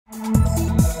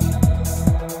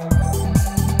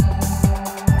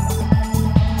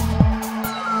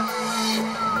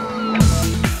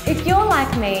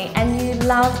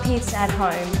love pizza at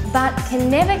home but can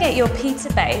never get your pizza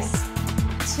base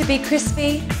to be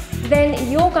crispy, then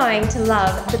you're going to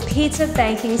love the pizza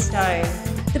baking stone.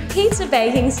 The pizza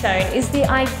baking stone is the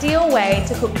ideal way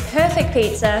to cook perfect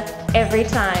pizza every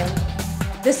time.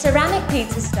 The ceramic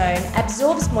pizza stone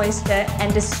absorbs moisture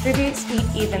and distributes heat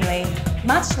evenly,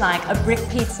 much like a brick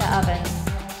pizza oven.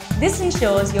 This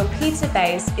ensures your pizza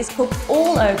base is cooked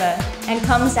all over and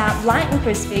comes out light and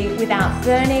crispy without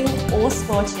burning or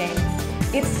scorching.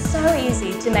 It's so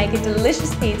easy to make a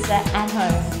delicious pizza at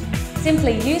home.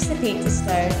 Simply use the pizza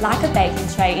stone like a baking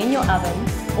tray in your oven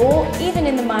or even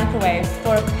in the microwave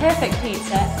for a perfect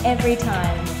pizza every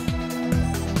time.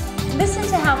 Listen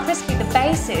to how crispy the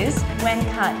base is when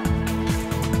cut.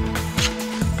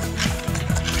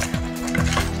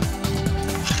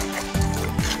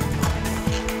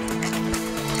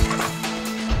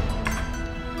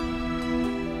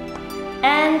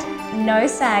 And no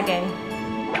sagging.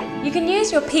 You can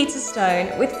use your pizza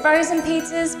stone with frozen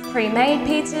pizzas, pre-made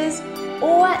pizzas,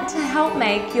 or to help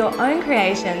make your own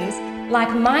creations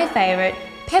like my favourite,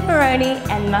 pepperoni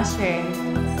and mushroom.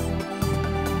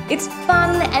 It's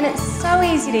fun and it's so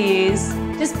easy to use.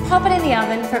 Just pop it in the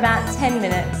oven for about 10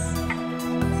 minutes.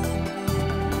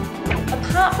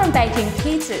 Apart from baking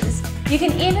pizzas, you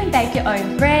can even bake your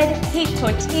own bread, heat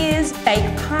tortillas,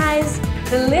 bake pies.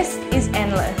 The list is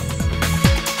endless.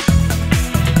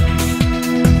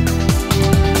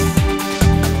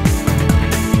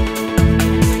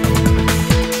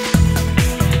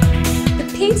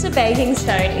 The pizza baking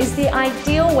stone is the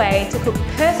ideal way to cook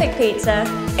perfect pizza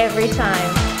every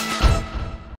time.